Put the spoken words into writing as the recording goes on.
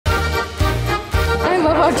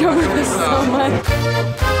Oktoberfest so much.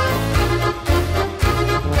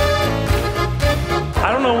 I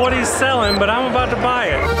don't know what he's selling, but I'm about to buy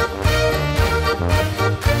it.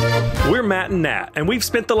 We're Matt and Nat, and we've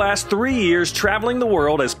spent the last 3 years traveling the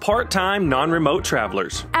world as part-time, non-remote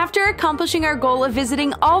travelers. After accomplishing our goal of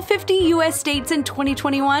visiting all 50 US states in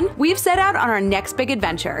 2021, we've set out on our next big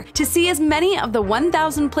adventure to see as many of the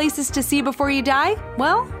 1,000 places to see before you die,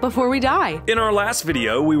 well, before we die. In our last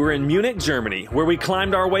video, we were in Munich, Germany, where we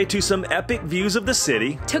climbed our way to some epic views of the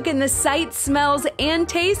city, took in the sights, smells, and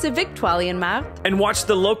tastes of Victualienmarkt, and watched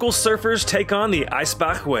the local surfers take on the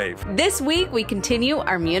Eisbach wave. This week, we continue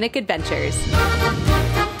our Munich adventures.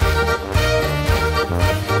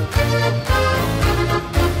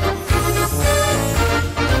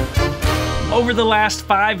 Over the last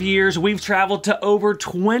 5 years, we've traveled to over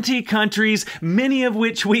 20 countries, many of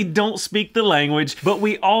which we don't speak the language, but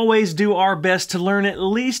we always do our best to learn at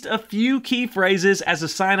least a few key phrases as a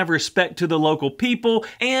sign of respect to the local people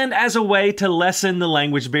and as a way to lessen the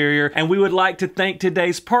language barrier. And we would like to thank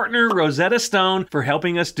today's partner, Rosetta Stone, for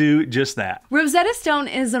helping us do just that. Rosetta Stone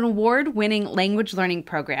is an award-winning language learning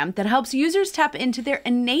program that helps users tap into their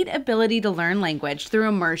innate ability to learn language through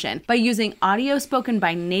immersion by using audio spoken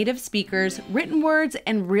by native speakers, written words,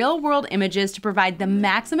 and real-world images to provide the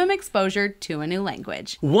maximum exposure to a new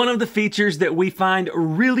language. One of the features that we find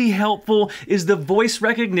really helpful is the voice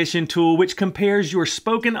recognition tool, which compares your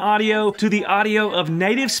spoken audio to the audio of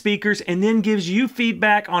native speakers and then gives you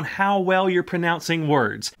feedback on how well you're pronouncing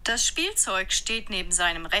words. Das Spielzeug steht neben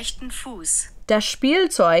seinem rechten Fuß. Das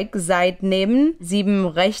Spielzeug sei neben seinem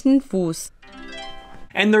rechten Fuß.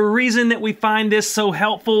 And the reason that we find this so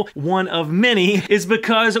helpful, one of many, is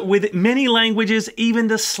because with many languages, even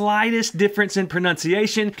the slightest difference in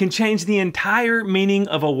pronunciation can change the entire meaning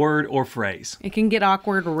of a word or phrase. It can get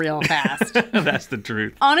awkward real fast. That's the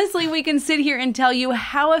truth. Honestly, we can sit here and tell you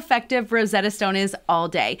how effective Rosetta Stone is all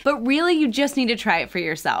day, but really you just need to try it for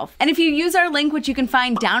yourself. And if you use our link, which you can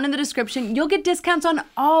find down in the description, you'll get discounts on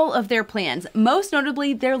all of their plans, most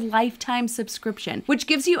notably their lifetime subscription, which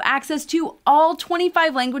gives you access to all 25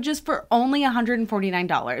 languages for only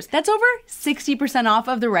 $149. That's over 60% off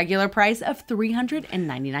of the regular price of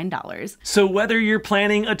 $399. So whether you're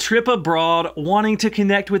planning a trip abroad, wanting to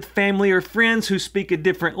connect with family or friends who speak a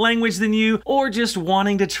different language than you, or just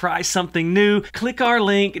wanting to try something new, click our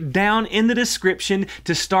link down in the description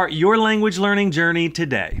to start your language learning journey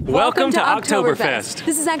today. Welcome to Oktoberfest.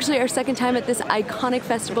 This is actually our second time at this iconic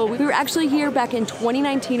festival. We were actually here back in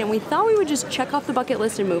 2019 and we thought we would just check off the bucket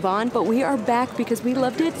list and move on, but we are back because we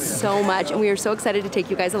loved it so much and we are so excited to take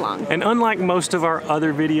you guys along. And unlike most of our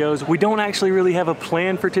other videos, we don't actually really have a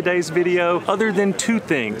plan for today's video other than two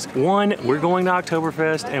things. One, we're going to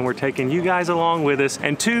Oktoberfest and we're taking you guys along with us.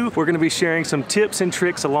 And two, we're gonna be sharing some tips and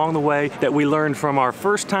tricks along the way that we learned from our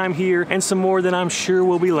first time here and some more that I'm sure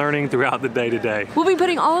we'll be learning throughout the day today. We'll be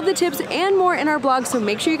putting all of the tips and more in our blog, so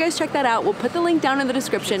make sure you guys check that out. We'll put the link down in the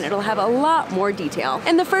description. It'll have a lot more detail.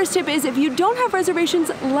 And the first tip is if you don't have reservations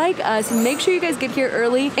like us, make sure you guys get here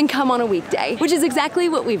early and come on a weekday, which is exactly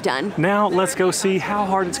what we've done. Now let's go see how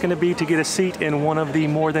hard it's going to be to get a seat in one of the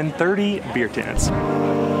more than 30 beer tents.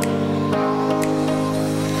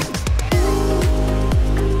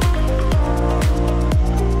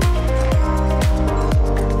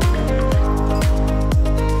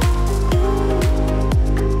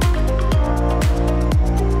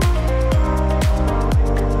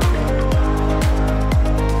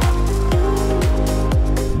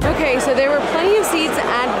 So there were plenty of seats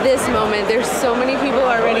at this moment. There's so many people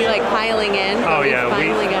already like piling in. Oh yeah, we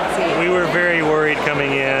finally got seats. We were very worried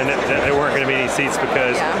coming in that there weren't going to be any seats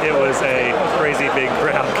because it was a crazy big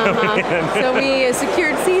crowd coming in. So we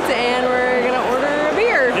secured seats and we're gonna order a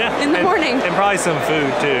beer in the morning. And probably some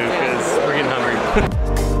food too, because we're getting hungry.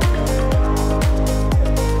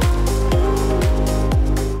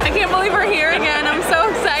 I can't believe we're here again. I'm so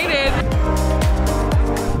excited.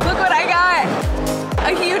 Look what I got.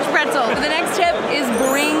 A huge pretzel. The next tip is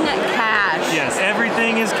bring cash. Yes,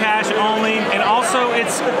 everything is cash only, and also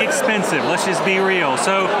it's expensive. Let's just be real.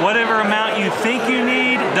 So whatever amount you think you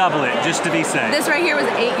need, double it just to be safe. This right here was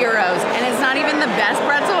 €8, and it's not even the best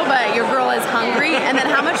pretzel, but your girl is hungry. And then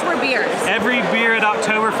how much were beers? Every beer at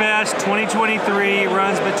Oktoberfest 2023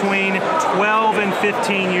 runs between 12 and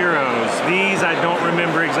 15 euros. These I don't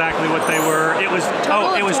remember exactly what they were. It was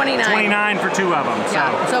Total of 29 for two of them.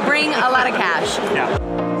 Yeah. So bring a lot of cash. Yeah.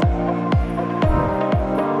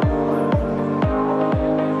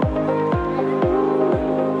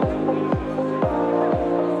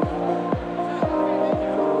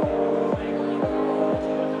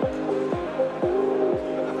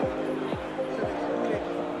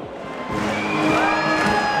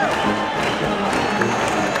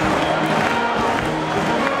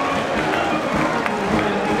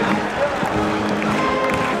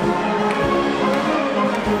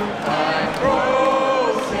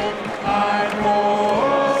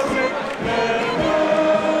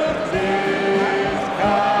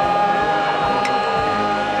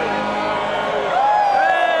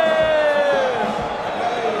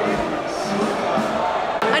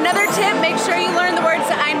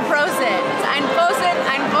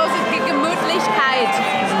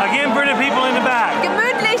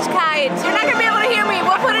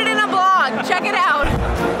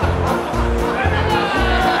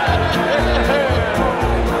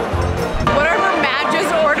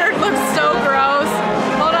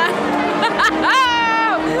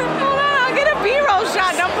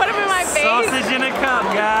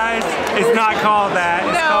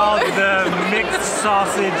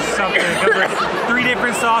 something. 3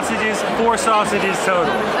 different sausages, 4 sausages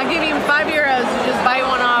total. I'll give you €5 to just bite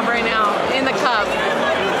one off right now in the cup.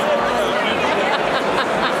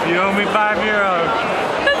 You owe me €5.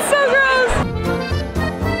 That's so gross.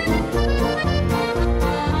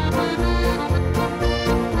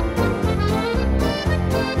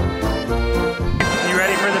 You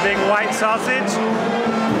ready for the big white sausage?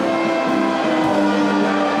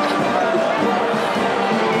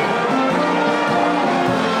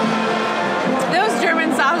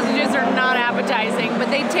 Sausages are not appetizing, but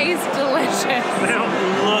they taste delicious. They don't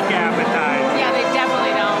look appetizing. Yeah, they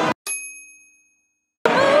definitely don't.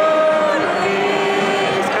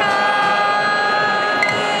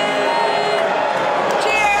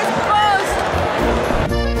 Cheers, boast!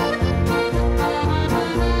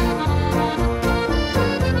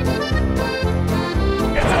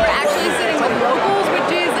 So we're actually sitting with locals,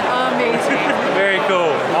 which is amazing. Very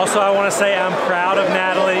cool. Also, I want to say I'm proud of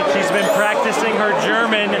Natalie. She's been practicing her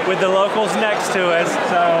German with the locals next to us,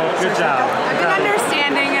 so good job. I've been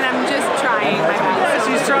understanding and I'm just trying my best.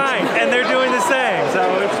 Yeah, she's trying, and they're doing the same, so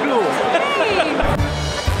it's cool. Hey.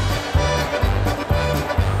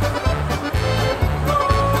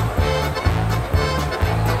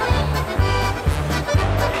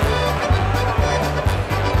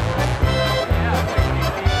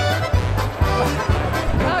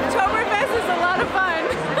 Oktoberfest is a lot of fun.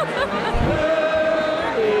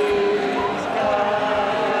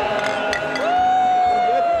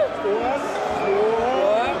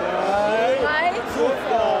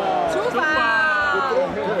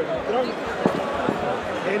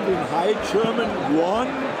 And in High German, 1,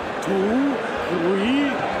 2,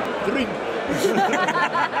 3, drink.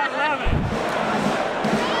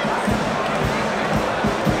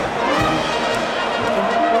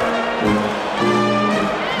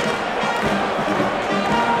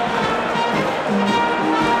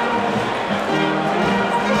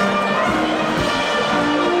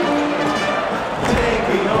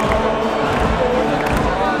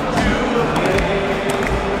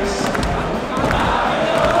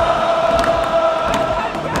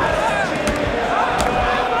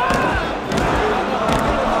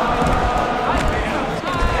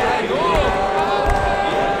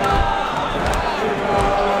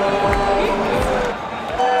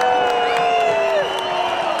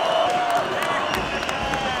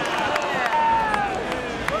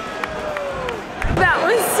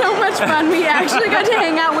 Fun. We actually got to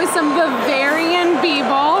hang out with some Bavarian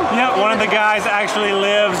people. Yeah, one of the guys actually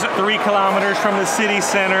lives 3 kilometers from the city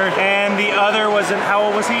center, and the other was how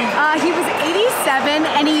old was he? He was 87,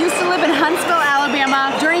 and he used to live in Huntsville, Alabama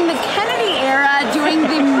during the Kennedy era, doing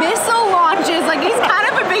the missile launches. Like, he's kind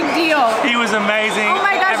of a big deal. He was amazing. Oh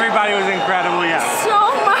my gosh. Everybody was incredible, yeah. So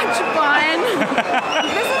much fun.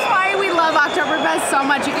 This is why we love Oktoberfest so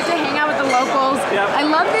much. You get to hang out with the locals. Yep. I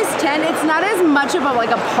love this tent. It's not as much of a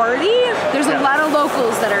party. There's a lot of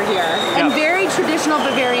locals that are here, and very traditional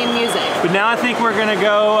Bavarian music. But now I think we're gonna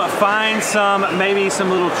go find maybe some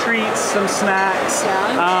little treats, some snacks,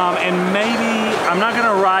 and maybe, I'm not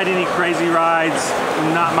gonna ride any crazy rides,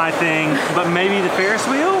 not my thing, but maybe the Ferris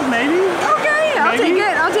wheel, maybe? Okay, I'll take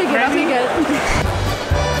it, I'll take it, I'll take it.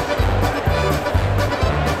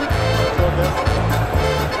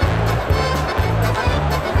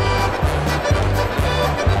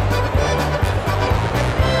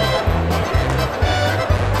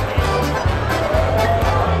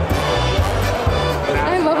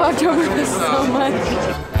 Oktoberfest so much.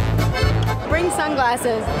 Bring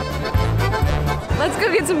sunglasses. Let's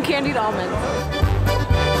go get some candied almonds.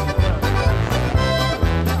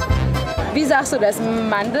 Wie sagst du das?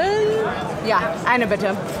 Mandeln? Ja, eine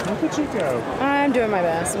bitte. Look at you go. I'm doing my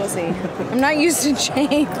best. We'll see. I'm not used to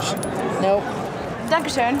change. Nope.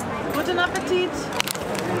 Dankeschön. Guten Appetit.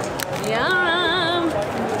 Yum.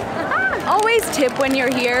 Always tip when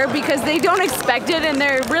you're here because they don't expect it and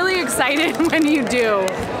they're really excited when you do.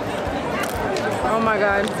 Oh my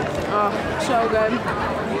God. Oh, so good.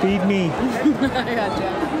 Feed me. I gotcha.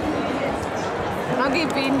 I'll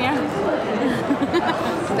keep feeding you.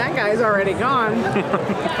 That guy's already gone.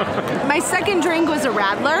 My second drink was a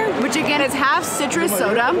Radler, which again is half citrus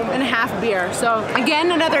soda and half beer. So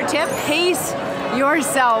again, another tip, pace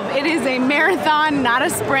yourself. It is a marathon, not a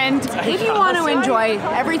sprint. If you want to enjoy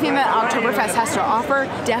everything that Oktoberfest has to offer,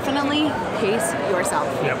 definitely pace yourself.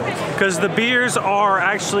 Yep. Because the beers are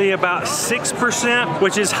actually about 6%,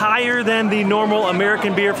 which is higher than the normal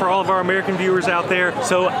American beer for all of our American viewers out there.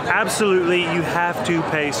 So absolutely, you have to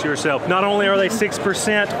pace yourself. Not only are they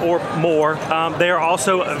 6% or more, they are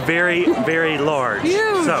also very, very large.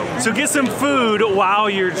 Huge. So get some food while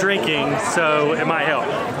you're drinking, so it might help.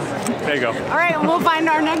 There you go. All right, and we'll find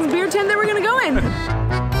our next beer tent that we're gonna go in.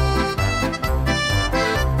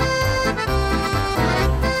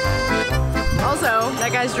 Also,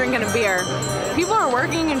 that guy's drinking a beer. People are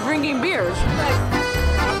working and drinking beers.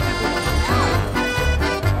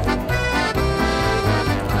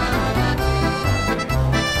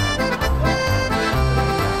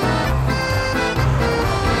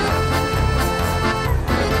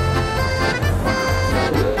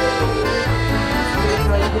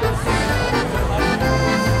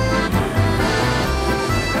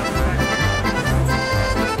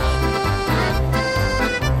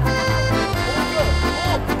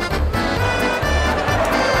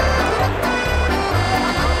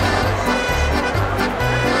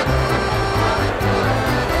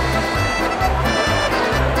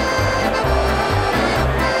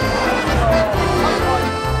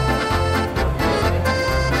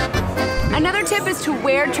 Another tip is to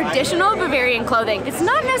wear traditional Bavarian clothing. It's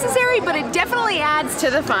not necessary, but it definitely adds to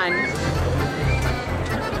the fun.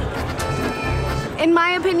 In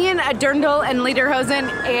my opinion, a dirndl and lederhosen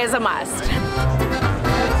is a must.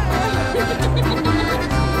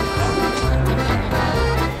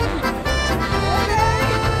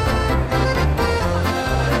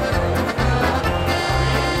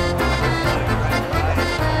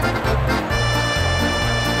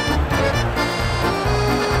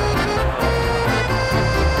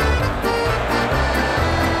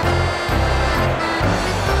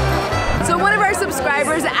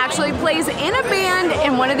 Subscribers actually plays in a band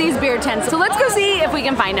in one of these beer tents. So let's go see if we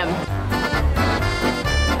can find him.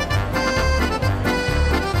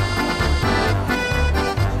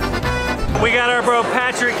 We got our bro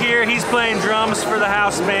Patrick here. He's playing drums for the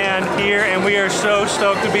house band here, and we are so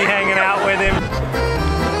stoked to be hanging out with him.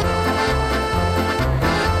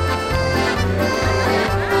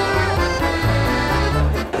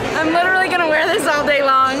 I'm literally gonna wear this all day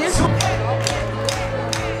long.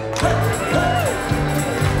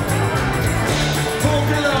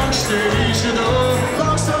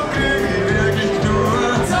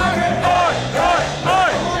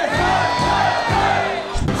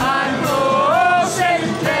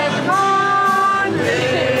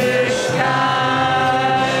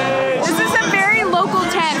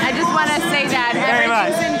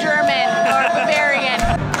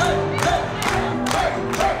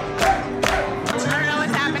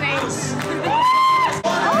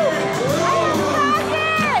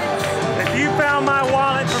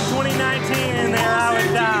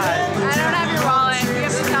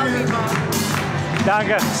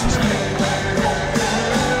 Danke.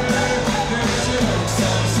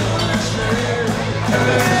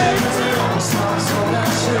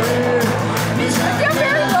 You're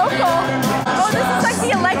very local. Oh, this is like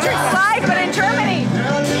the electric slide, but in Germany.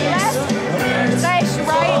 Left,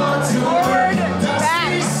 right, forward,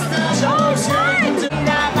 back. So fun!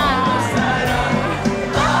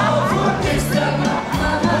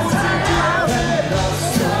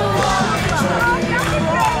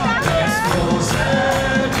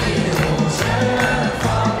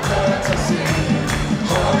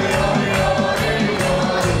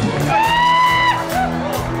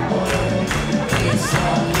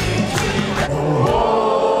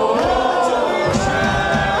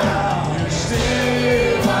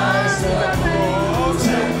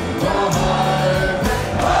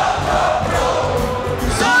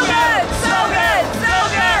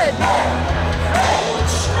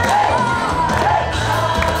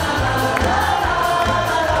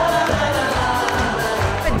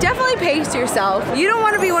 Yourself. You don't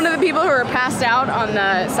want to be one of the people who are passed out on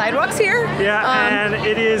the sidewalks here. Yeah, and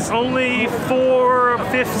it is only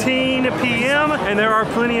 4:15 p.m. and there are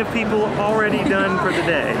plenty of people already done for the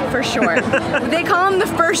day. For sure. They call them the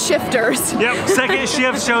first shifters. Yep, second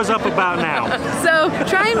shift shows up about now. So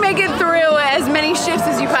try and make it through as many shifts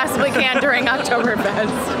as you possibly can during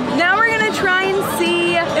Oktoberfest. Now we're gonna try and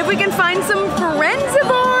see if we can find some friends of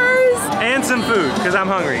ours. And some food, because I'm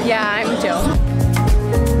hungry. Yeah, I'm too.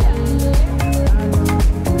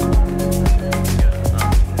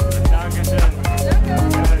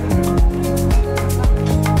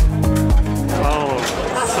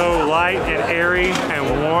 Light and airy and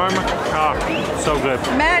warm. Oh, so good.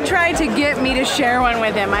 Matt tried to get me to share one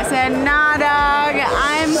with him. I said, nah, dog,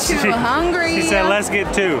 I'm too hungry. He said, let's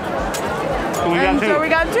get two. We got two. So we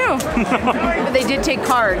got two. But they did take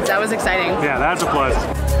cards. That was exciting. Yeah, that's a plus.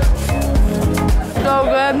 So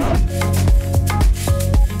good.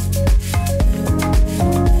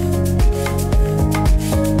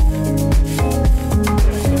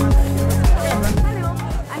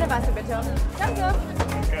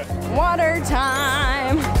 Water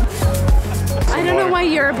time. I don't know why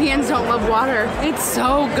you're Europeans don't love water. It's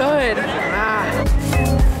so good.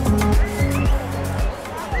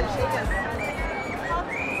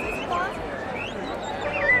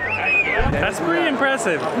 That's pretty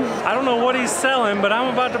impressive. I don't know what he's selling, but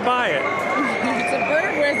I'm about to buy it. It's a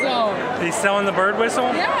bird whistle. He's selling the bird whistle?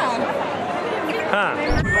 Yeah. Huh.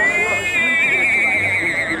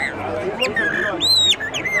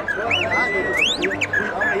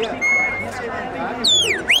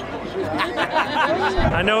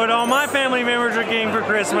 I know what all my family members are getting for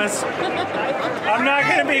Christmas. I'm not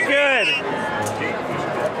gonna be good.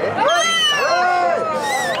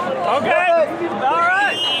 Okay, all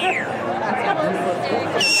right.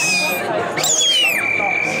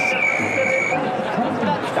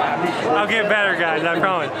 I'll get better, guys, I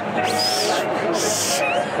promise.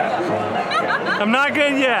 I'm not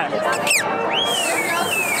good yet.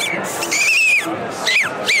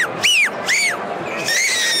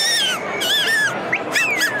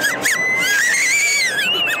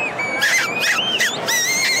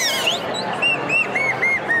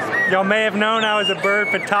 Y'all may have known I was a bird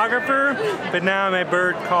photographer, but now I'm a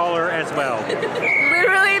bird caller as well.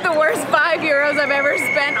 Literally the worst €5 I've ever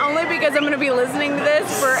spent, only because I'm gonna be listening to this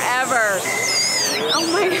forever. Oh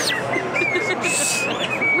my God.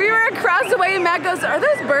 We were across the way and Matt goes, are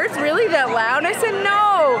those birds really that loud? I said,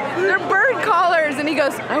 no, they're bird callers. And he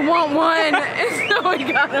goes, I want one. And so we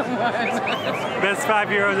got him one. Best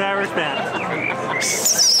 €5 I ever spent.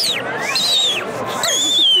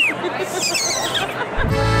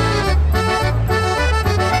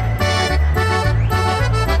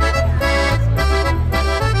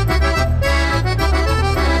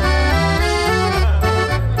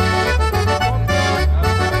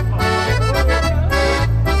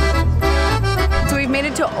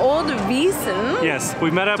 To Old Wiesen. Yes,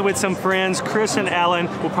 we met up with some friends, Chris and Ellen.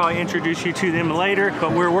 We'll probably introduce you to them later,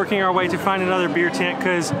 but we're working our way to find another beer tent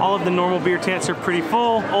because all of the normal beer tents are pretty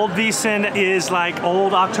full. Old Wiesen is like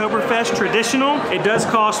old Oktoberfest traditional. It does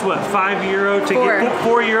cost, what, €5 to get,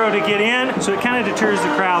 €4 to get in, so it kind of deters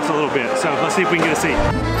the crowds a little bit. So let's see if we can get a seat.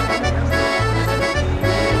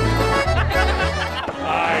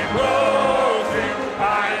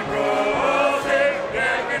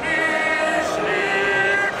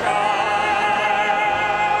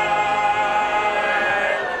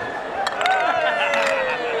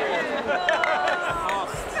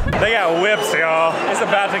 They got whips, y'all. It's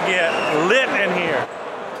about to get lit in here.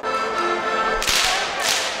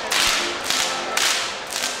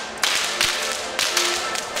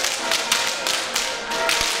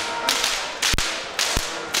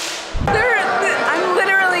 I'm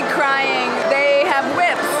literally crying. They have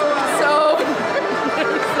whips, so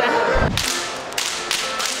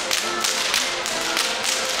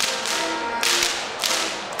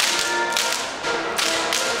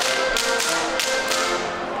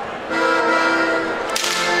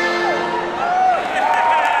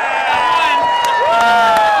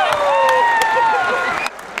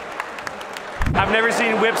I've never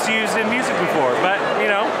seen whips used in music before, but you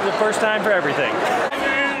know, the first time for everything.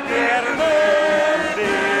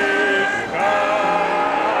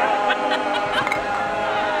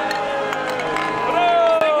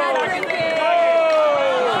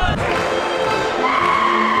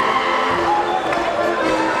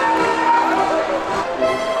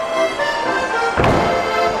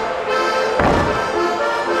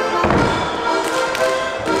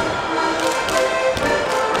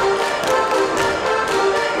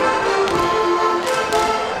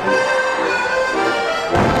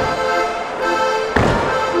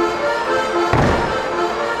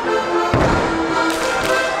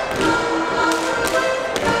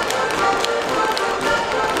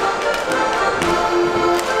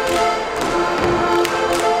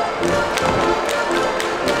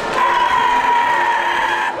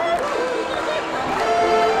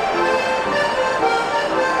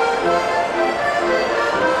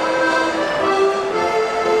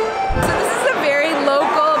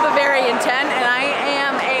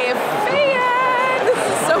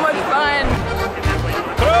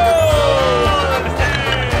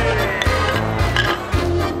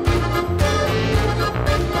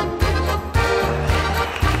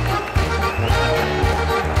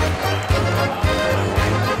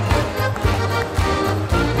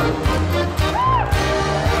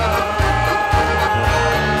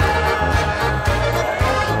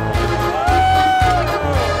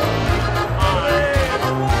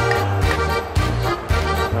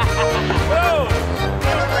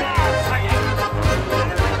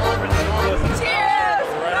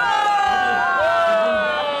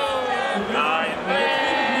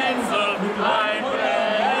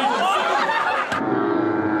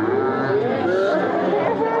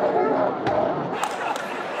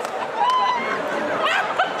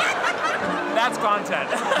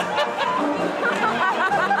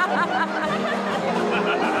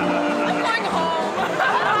 going home.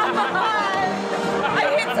 I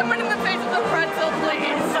hit someone in the face with a pretzel,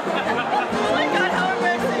 please. Oh my God, how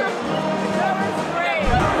embarrassing. That was great.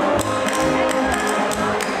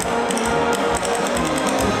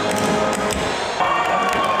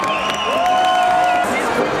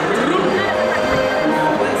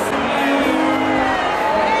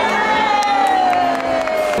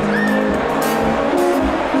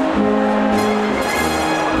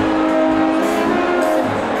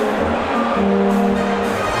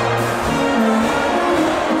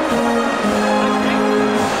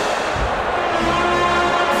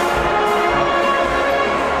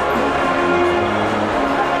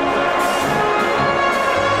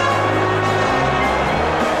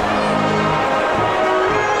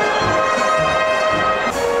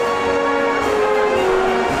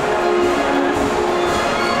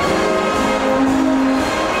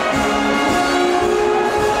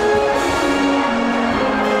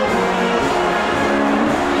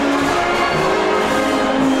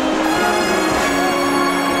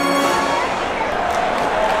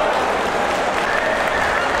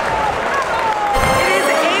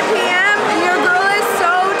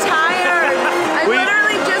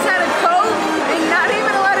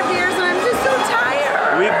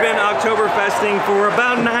 Oktoberfesting for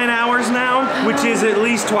about 9 hours now, which is at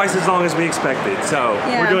least twice as long as we expected. So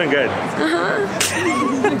we're doing good.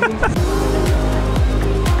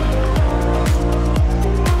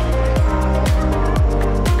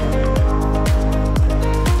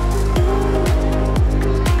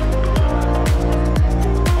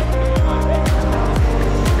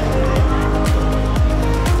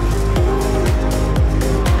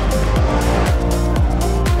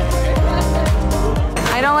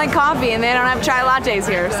 I don't like coffee and they don't have chai lattes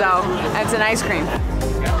here, so that's an ice cream.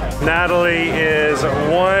 Natalie is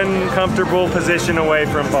one comfortable position away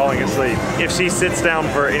from falling asleep. If she sits down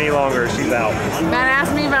for any longer, she's out. Matt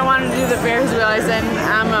asked me if I wanted to do the Ferris wheel. I said,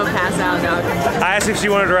 I'm gonna pass out, dog. I asked if she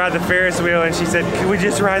wanted to ride the Ferris wheel and she said, can we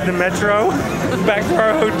just ride the metro back to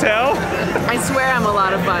our hotel? I swear I'm a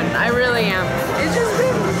lot of fun. I really am. It's just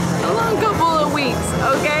been a long couple of weeks,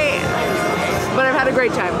 okay? But I've had a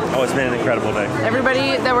great time. Oh, it's been an incredible day.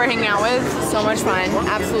 Everybody that we're hanging out with, so much fun.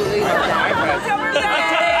 Absolutely love that.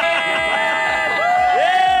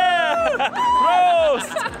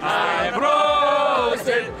 Prost! I'm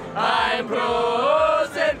roasted, I'm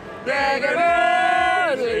roasted,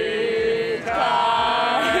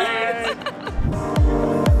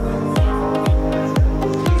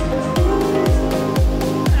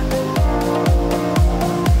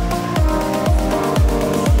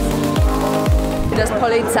 Das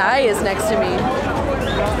Polizei is next to me.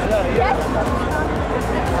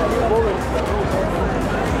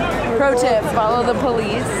 Pro tip, follow the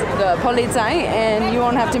police, the Polizei, and you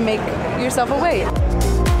won't have to make yourself a wait.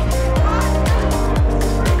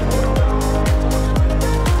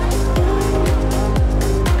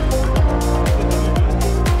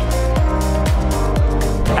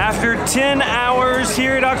 After 10 hours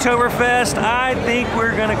here at Oktoberfest, I think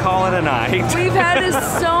we're gonna call it a night. We've had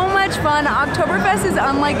so much fun. Oktoberfest is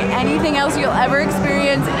unlike anything else you'll ever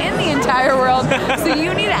experience in the entire world, so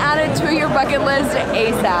you need to add it to your bucket list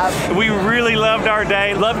ASAP. We really loved our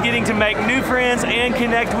day, loved getting to make new friends and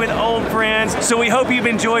connect with old friends. So we hope you've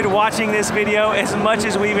enjoyed watching this video as much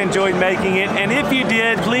as we've enjoyed making it. And if you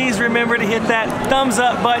did, please remember to hit that thumbs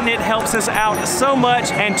up button. It helps us out so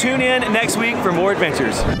much. And tune in next week for more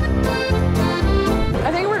adventures.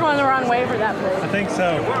 I think we're going the wrong way for that place. I think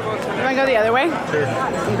so. You want to go the other way? Sure.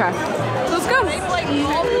 Okay. Let's go.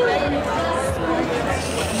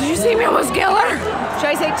 Did you see me almost kill her? Should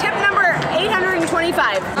I say tip number 825?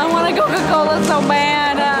 I want a Coca-Cola so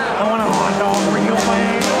bad. I want a hot dog real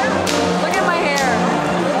bad. Look at my hair.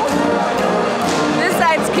 This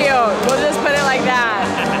side's cute. We'll just put it like that.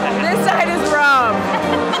 This side is rough.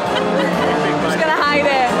 I'm just gonna hide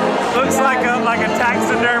it. Looks like a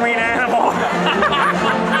taxidermied animal.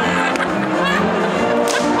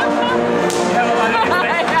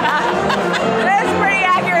 That's pretty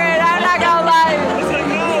accurate, I'm not gonna lie. It's like,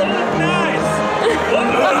 oh, nice.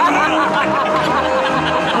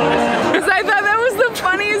 Because I thought that was the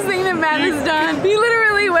funniest thing that Matt has done. He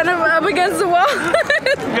literally went up against the wall.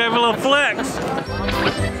 Gave a little flex.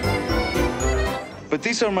 But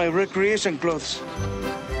these are my recreation clothes.